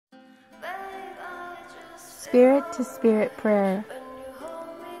Spirit to Spirit Prayer.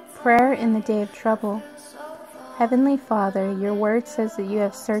 Prayer in the day of trouble. Heavenly Father, your word says that you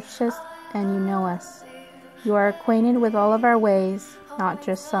have searched us and you know us. You are acquainted with all of our ways, not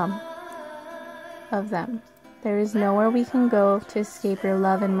just some of them. There is nowhere we can go to escape your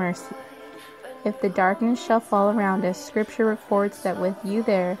love and mercy. If the darkness shall fall around us, Scripture reports that with you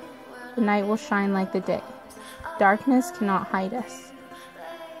there, the night will shine like the day. Darkness cannot hide us.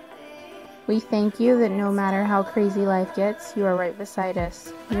 We thank you that no matter how crazy life gets, you are right beside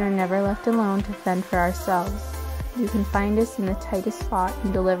us. We are never left alone to fend for ourselves. You can find us in the tightest spot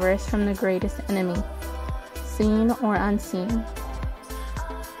and deliver us from the greatest enemy, seen or unseen.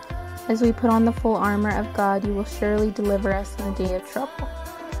 As we put on the full armor of God, you will surely deliver us in the day of trouble.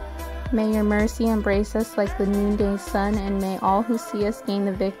 May your mercy embrace us like the noonday sun, and may all who see us gain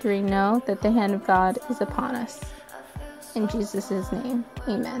the victory know that the hand of God is upon us. In Jesus' name,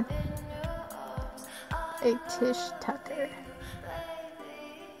 amen. Tish Tucker.